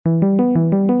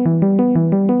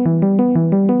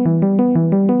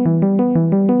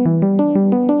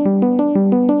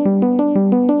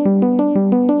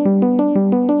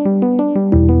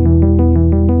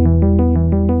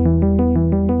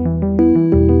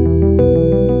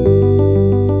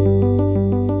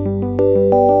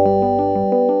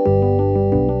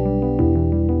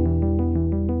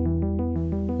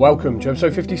Welcome to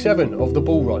episode 57 of The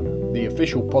Ball Run, the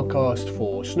official podcast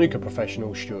for snooker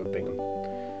professional Stuart Bingham.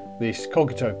 This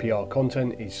Cogito PR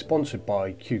content is sponsored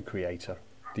by Q Creator,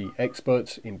 the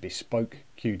experts in bespoke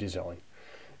cue design.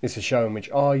 It's a show in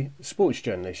which I, sports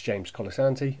journalist James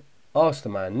Colasanti, ask the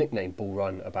man nicknamed Ball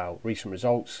Run about recent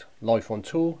results, life on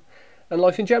tour, and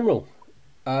life in general.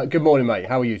 Good morning, mate.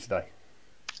 How are you today?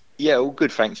 Yeah, all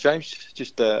good, thanks, James.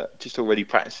 Just already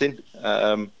practicing.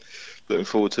 Looking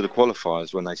forward to the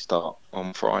qualifiers when they start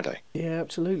on Friday. Yeah,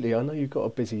 absolutely. I know you've got a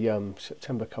busy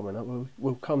September coming up.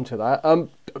 We'll come to that.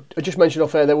 I just mentioned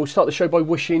off air there, we'll start the show by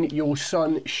wishing your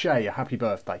son Shay a happy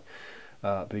birthday.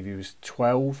 I believe he was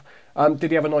 12.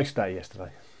 Did he have a nice day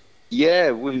yesterday?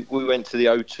 Yeah, we went to the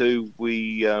O2.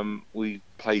 We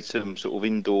played some sort of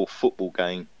indoor football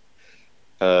game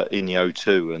in the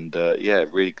O2, and yeah,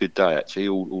 really good day actually.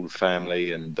 All the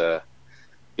family and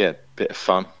yeah, bit of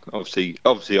fun. Obviously,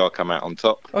 I come out on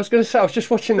top. I was going to say, I was just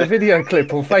watching the video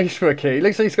clip on Facebook here. He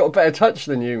looks like he's got a better touch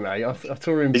than you, mate. I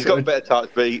saw him. He's got a better touch,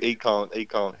 but he can't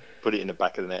put it in the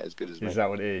back of the net as good as me. Is that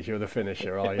what it is? You're the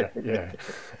finisher, are you? Yeah.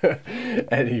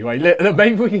 Anyway,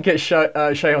 maybe we can get Shay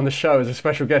on the show as a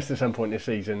special guest at some point this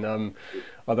season.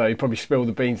 Although he probably spill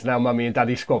the beans now, mummy and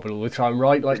daddy squabble all the time,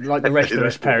 right? Like the rest of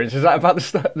us parents. Is that about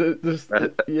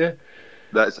yeah?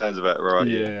 That sounds about right.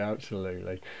 Yeah,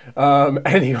 absolutely.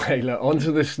 Anyway, look,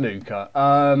 onto the snooker.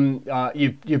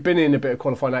 You've been in a bit of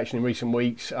qualifying action in recent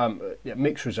weeks.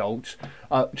 Mixed results.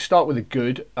 Start with a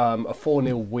good, a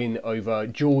 4-0 win over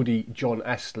Geordie John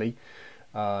Astley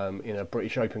in a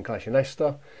British Open clash in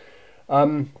Leicester.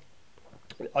 Apart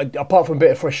from a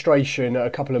bit of frustration, a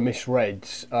couple of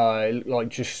misreads, like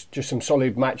just some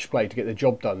solid match play to get the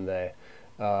job done there.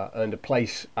 Earned a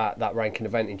place at that ranking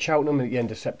event in Cheltenham at the end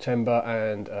of September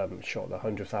and shot the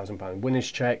 £100,000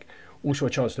 winners cheque. Also a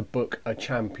chance to book a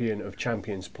Champion of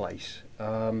Champions place.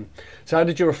 So how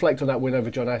did you reflect on that win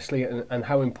over John Astley, and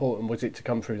how important was it to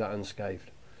come through that unscathed?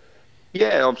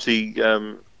 Yeah, obviously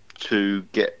to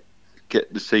get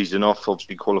the season off,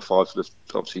 obviously qualified for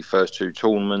the first two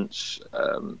tournaments.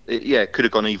 It could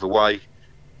have gone either way.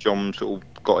 John sort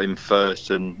of got in first,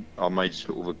 and I made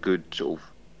sort of a good sort of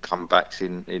comebacks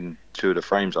in two of the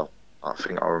frames. I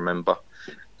think I remember.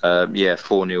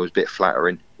 4-0 was a bit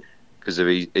flattering because of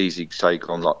easy take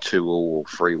on like 2-2 or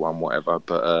 3-1, whatever.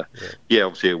 But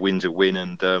obviously a win's a win,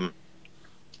 and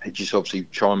it just obviously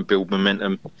try and build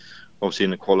momentum, obviously in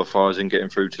the qualifiers and getting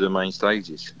through to the main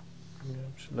stages. Yeah,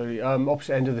 absolutely.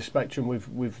 Opposite end of the spectrum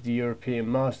with the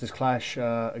European Masters clash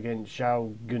against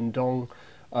Zhao Gundong.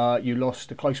 You lost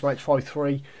a close match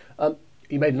 5-3.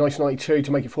 He made a nice 92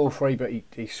 to make it 4-3, but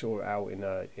he saw it out in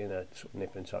a sort of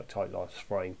nip and tuck tight last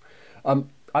frame. I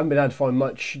haven't been able to find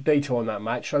much data on that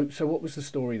match, so what was the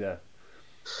story there?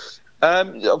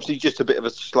 Obviously just a bit of a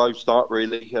slow start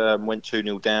really. Went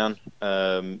 2-0 down,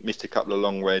 missed a couple of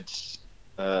long reds,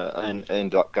 and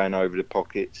ended up going over the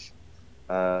pockets.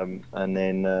 And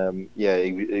then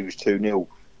he was 2-0.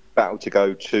 Battled to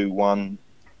go 2-1.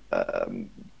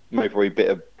 Maybe a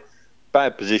bit of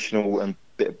bad positional and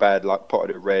bit of bad luck,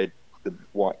 potted it red, the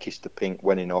white kissed the pink,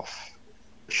 went in off.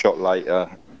 A shot later,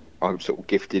 I was sort of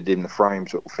gifted in the frame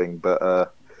sort of thing. But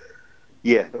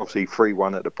obviously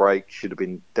 3-1 at the break, should have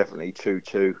been definitely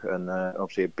 2-2, and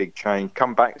obviously a big change.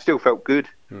 Come back, still felt good.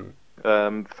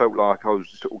 Felt like I was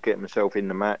sort of getting myself in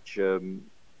the match.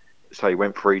 So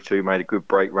went 3-2, made a good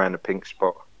break, ran the pink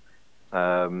spot.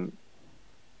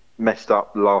 Messed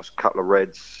up the last couple of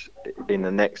reds in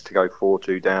the next to go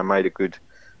 4-2 down, made a good,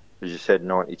 as you said,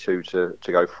 92 to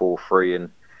go 4-3,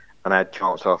 and had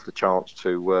chance after chance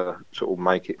to sort of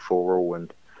make it 4-all,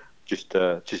 and just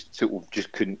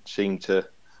couldn't seem to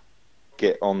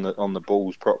get on the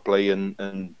balls properly,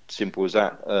 and simple as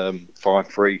that.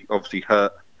 5-3 obviously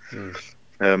hurt.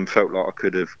 Felt like I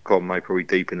could have gone maybe probably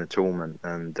deep in the tournament,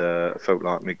 and felt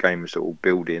like my game was sort of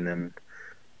building,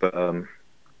 but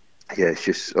it's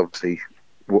just obviously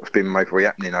what's been maybe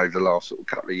happening over the last sort of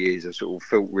couple of years. I sort of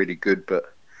felt really good,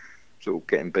 but sort of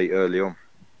getting beat early on.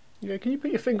 Yeah, can you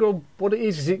put your finger on what it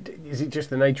is? Is it just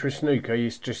the nature of snooker?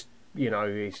 It's just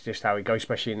it's just how it goes,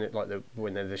 especially in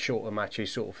when they're the shorter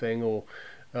matches sort of thing, or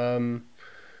I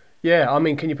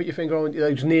mean, can you put your finger on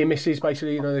those near misses,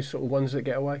 basically? Those sort of ones that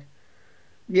get away.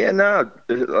 Yeah, no,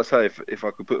 I say if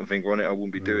I could put my finger on it, I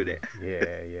wouldn't be doing it.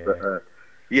 Yeah. But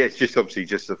it's just obviously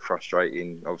just a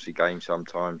frustrating game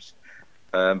sometimes.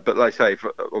 But like I say,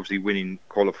 obviously winning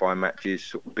qualifying matches,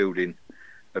 sort of building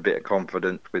a bit of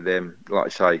confidence with them. Like I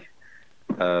say,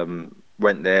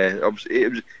 went there. Obviously,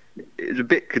 it was a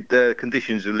bit. The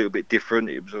conditions were a little bit different.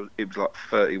 It was like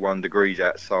 31 degrees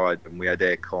outside, and we had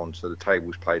aircon, so the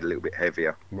tables played a little bit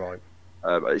heavier. Right.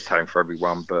 It's the same for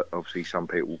everyone, but obviously some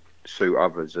people suit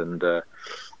others. And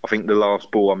I think the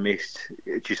last ball I missed,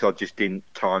 I just didn't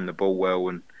time the ball well,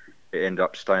 and it ended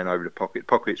up staying over the pocket.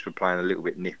 Pockets were playing a little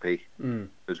bit nippy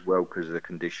as well because of the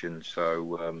conditions.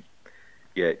 So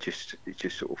it just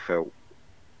sort of felt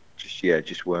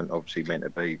just weren't obviously meant to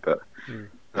be. But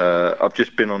I've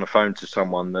just been on the phone to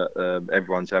someone that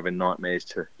everyone's having nightmares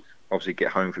to obviously get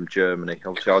home from Germany.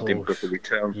 Obviously, I didn't book a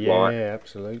return flight. Yeah,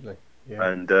 absolutely. Yeah.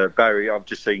 And Barry, I've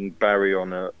just seen Barry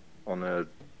on a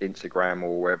Instagram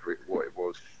or what it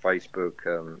was,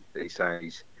 Facebook. He's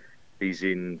saying he's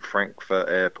in Frankfurt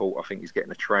Airport. I think he's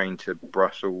getting a train to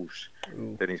Brussels.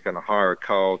 Then he's going to hire a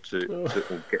car to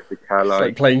get to Calais. It's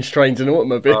like planes, trains, and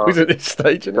automobiles at this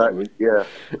stage, isn't it? Yeah.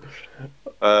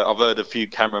 I've heard a few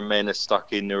cameramen are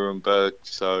stuck in Nuremberg,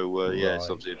 so it's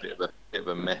obviously a bit of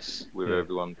a mess with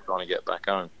everyone trying to get back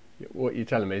home. What you're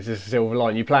telling me is this a silver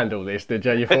line? You planned all this, did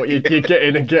you? You thought you'd get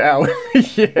in and get out.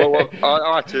 Yeah. Well,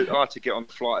 I had to get on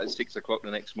the flight at 6 o'clock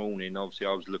the next morning. Obviously,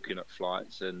 I was looking at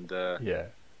flights, and I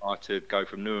had to go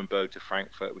from Nuremberg to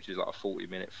Frankfurt, which is like a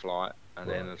 40-minute flight, and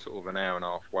then a sort of an hour and a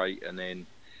half wait, and then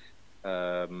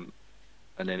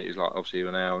it was like obviously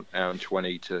an hour and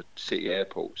 20 to City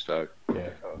Airport. So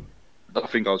I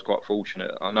think I was quite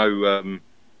fortunate. I know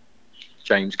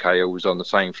James Cahill was on the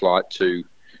same flight to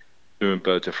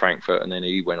Nuremberg to Frankfurt, and then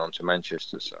he went on to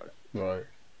Manchester. So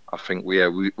I think we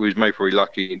was maybe pretty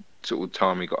lucky sort of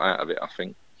time we got out of it. I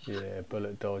think. Yeah,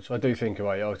 bullet dodge. I do think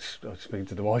about it. I was speaking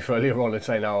to the wife earlier on and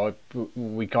saying,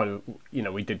 we kind of,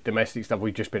 we did domestic stuff.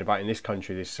 We've just been about in this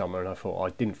country this summer, and I thought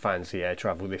I didn't fancy air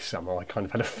travel this summer. I kind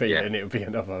of had a feeling it would be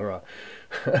another,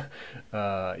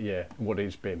 what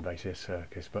it's been basically a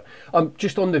circus. But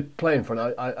just on the playing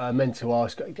front, I meant to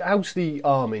ask, how's the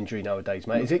arm injury nowadays,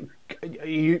 mate? Is it?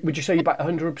 Would you say you're back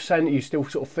 100%? You still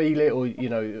sort of feel it, or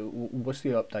what's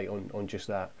the update on just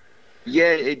that?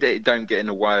 Yeah, it don't get in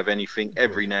the way of anything.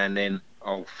 Every now and then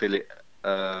I'll feel it.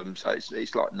 So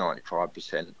it's like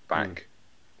 95% back.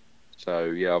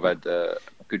 So I've had a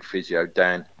good physio,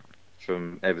 Dan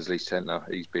from Eversley Centre.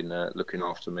 He's been looking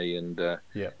after me, and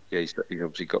he's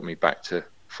obviously got me back to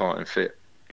fighting fit.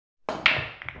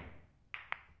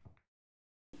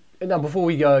 Now, before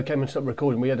we came and stopped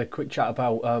recording, we had a quick chat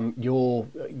about your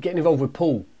getting involved with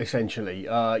pool. Essentially,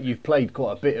 you've played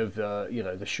quite a bit of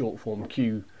the short form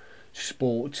Q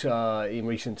sport in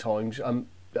recent times.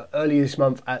 Earlier this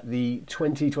month at the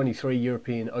 2023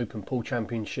 European Open Pool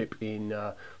Championship in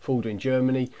Fulda in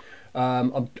Germany.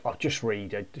 I'll just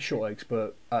read a short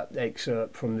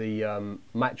excerpt from the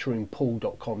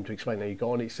matchroompool.com to explain how you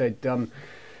got on. It said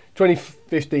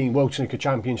 2015 World Snooker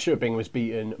Champion Stuart Bingham was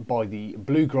beaten by the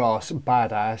Bluegrass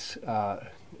Badass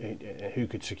who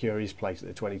could secure his place at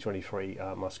the 2023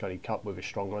 Mosconi Cup with a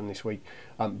strong run this week.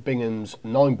 Bingham's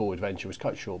 9-ball adventure was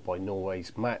cut short by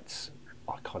Norway's Mats,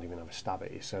 I can't even have a stab at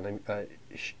his surname,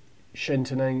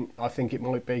 Shentenang, I think it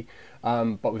might be,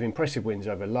 but with impressive wins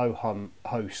over Lo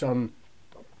Ho Sun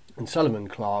and Sullivan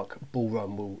Clark, Ball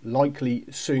Run will likely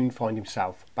soon find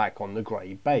himself back on the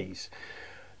grey baize.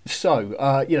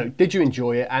 So, did you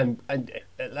enjoy it? And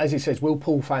as it says, will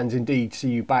pool fans indeed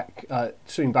see you back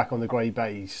soon back on the grey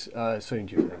baize soon,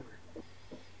 do you think?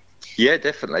 Yeah,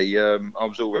 definitely. I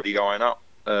was already eyeing up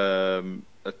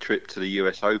a trip to the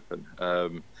US Open.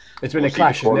 There's been a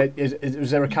clash, isn't there?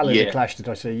 Was there a calendar clash, did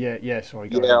I say? Yeah,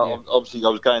 sorry. Obviously I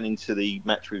was going into the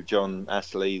match with John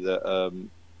Astley that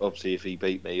obviously if he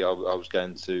beat me, I was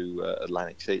going to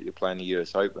Atlantic City to play in the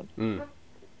US Open.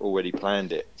 Already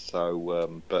planned it,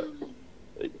 so but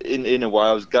in a way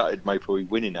I was gutted maybe probably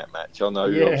winning that match. I know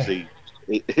obviously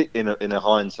in a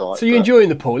hindsight. So you're enjoying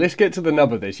the pool. Let's get to the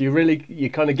nub of this. You're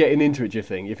kind of getting into it, do you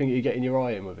think? You think you're getting your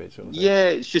eye in with it, sort of thing? Yeah,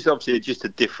 it's just obviously just a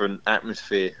different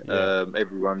atmosphere.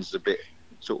 Everyone's a bit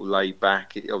sort of laid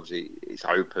back. Obviously it's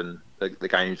open, the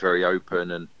game's very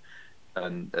open,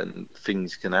 and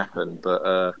things can happen,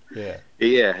 but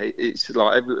it's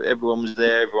like everyone was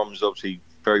there. Everyone was obviously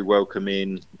very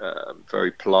welcoming,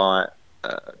 very polite,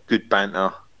 good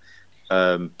banter.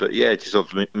 But just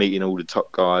obviously meeting all the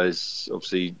top guys,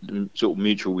 obviously sort of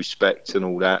mutual respect and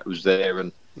all that was there.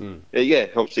 And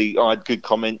obviously I had good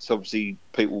comments. Obviously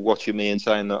people watching me and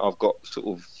saying that I've got sort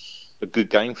of a good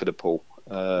game for the pool,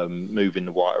 moving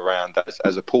the white around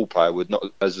as a pool player would, not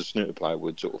as a snooker player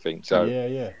would, sort of thing. So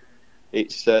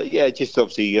it's just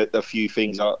obviously a few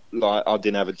things like I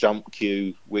didn't have a jump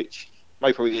cue, which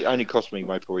it only cost me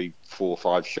probably 4 or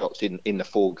 5 shots in the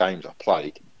 4 games I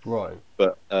played. Right.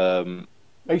 But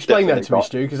explain that to me,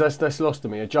 Stu, because that's lost to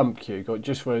me. A jump cue,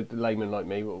 just for a layman like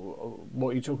me.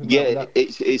 What are you talking about? Yeah,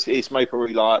 it's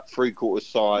probably like 3/4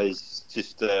 size,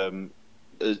 just like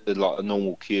a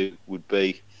normal cue would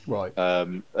be. Right.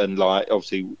 And like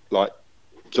obviously like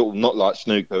sort of not like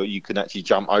snooker, you can actually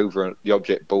jump over the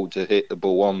object ball to hit the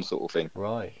ball on, sort of thing.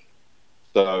 Right.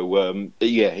 So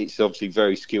yeah, it's obviously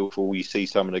very skillful. You see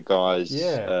some of the guys,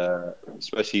 Yeah.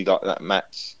 especially like that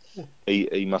Matt's.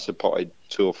 He must have potted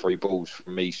 2 or 3 balls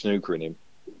from me snookering him,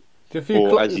 Do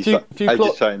or as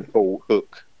you're saying, ball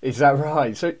hook. Is that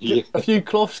right? So Yeah. a few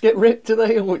cloths get ripped, do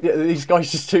they? Or are these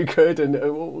guys just too good? And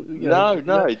No,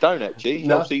 they don't actually.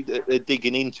 no, Obviously, they're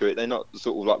digging into it. They're not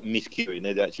sort of like miscuing.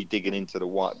 They're actually digging into the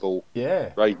white ball, yeah.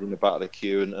 raising the butt of the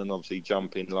cue, and obviously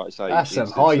jumping. Like I say, That's some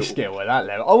it's a high sort of, skill at that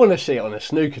level. I want to see it on a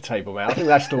snooker table, mate. I think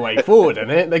that's the way forward,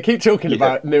 isn't it? They keep talking yeah,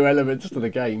 about new elements to the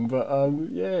game, but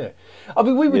yeah. I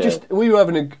mean, yeah. we were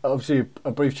having obviously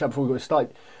a brief chat before we got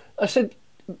started. I said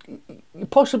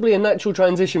possibly a natural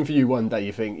transition for you one day.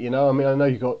 You think? I mean, I know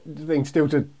you've got things still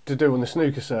to do on the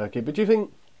snooker circuit, but do you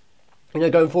think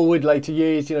going forward later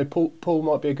years, Paul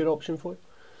might be a good option for you?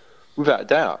 Without a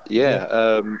doubt, Yeah.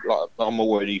 yeah. Like I'm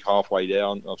already halfway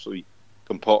down. Obviously,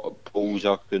 can pot balls.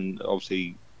 I can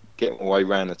obviously get my way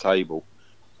around the table.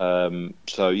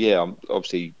 So yeah, I'm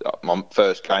obviously my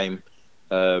first game.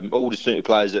 All the snooker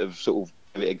players that have sort of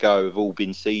give it a go have all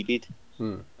been seeded.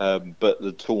 But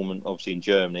the tournament, obviously in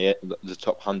Germany, the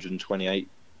top 128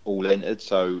 all entered,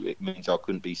 so it means I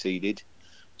couldn't be seeded.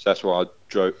 So that's why I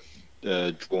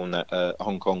drawn that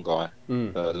Hong Kong guy,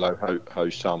 Low Ho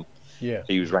Sum. Yeah.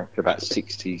 He was ranked about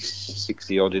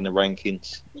 60 odd in the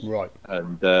rankings. Right.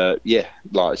 And yeah,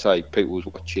 like I say, people was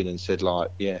watching and said like,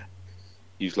 yeah,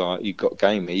 he's like, you've got a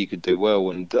game here, you could do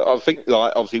well. And I think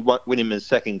like obviously winning the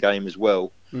second game as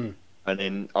well. And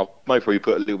then I might probably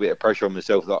put a little bit of pressure on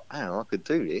myself, like, oh, I could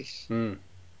do this. And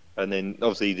then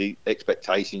obviously the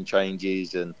expectation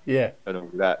changes and all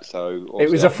that. So it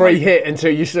was a free hit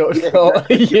until you sort of thought,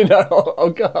 exactly.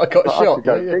 oh God, I got shot. I could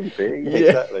go deep here.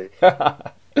 Exactly.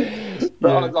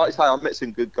 But like I say, I met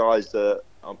some good guys.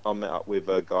 I met up with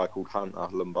a guy called Hunter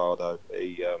Lombardo.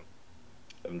 He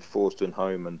and Forston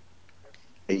Home, and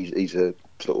he's a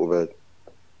sort of a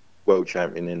world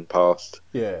champion in the past.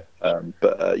 Yeah.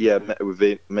 But yeah, met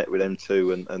with them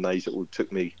too, and they sort of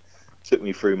took me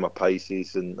through my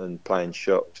paces and playing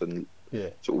shots and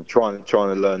sort of trying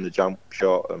to learn the jump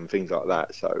shot and things like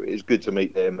that. So it was good to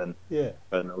meet them, and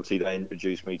obviously they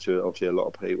introduced me to obviously a lot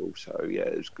of people. So yeah,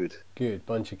 it was good. Good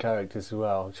bunch of characters as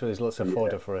well. I'm sure there's lots of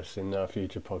fodder for us in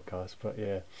future podcasts. But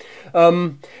yeah.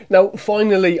 Now,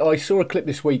 finally, I saw a clip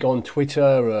this week on Twitter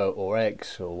or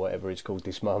X or whatever it's called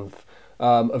this month.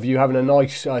 Of you having a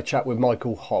nice chat with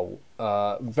Michael Holt,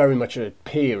 very much a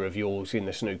peer of yours in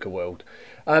the snooker world.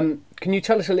 Can you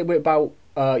tell us a little bit about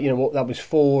what that was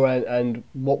for and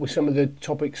what were some of the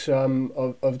topics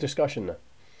of discussion there?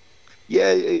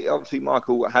 Yeah, obviously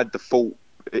Michael had the fault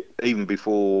even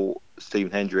before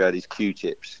Stephen Hendry had his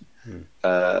Q-tips.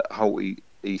 Holt,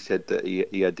 he said that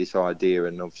he had this idea,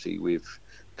 and obviously with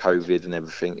COVID and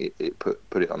everything, it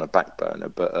put it on a back burner.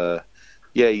 But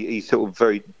yeah, he's sort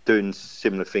of doing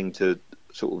similar thing to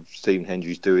sort of Stephen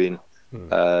Hendry's doing,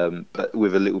 but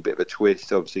with a little bit of a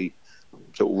twist. Obviously,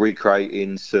 sort of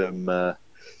recreating some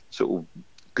sort of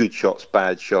good shots,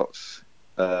 bad shots.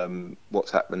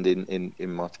 What's happened in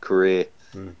my career,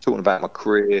 talking about my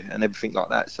career and everything like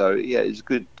that. So yeah, it's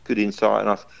good insight,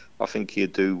 and I think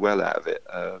he'd do well out of it.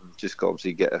 Just got to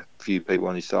obviously get a few people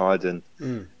on his side and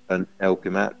help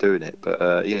him out doing it.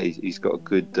 But yeah, he's got a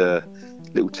good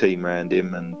little team around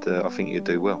him, and I think he'll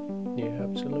do well. Yeah,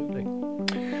 absolutely.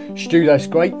 Stu, that's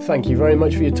great. Thank you very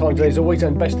much for your time today as always,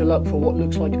 and best of luck for what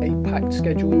looks like a packed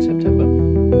schedule in September.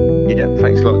 Yeah,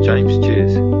 thanks a lot, James.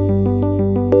 Cheers.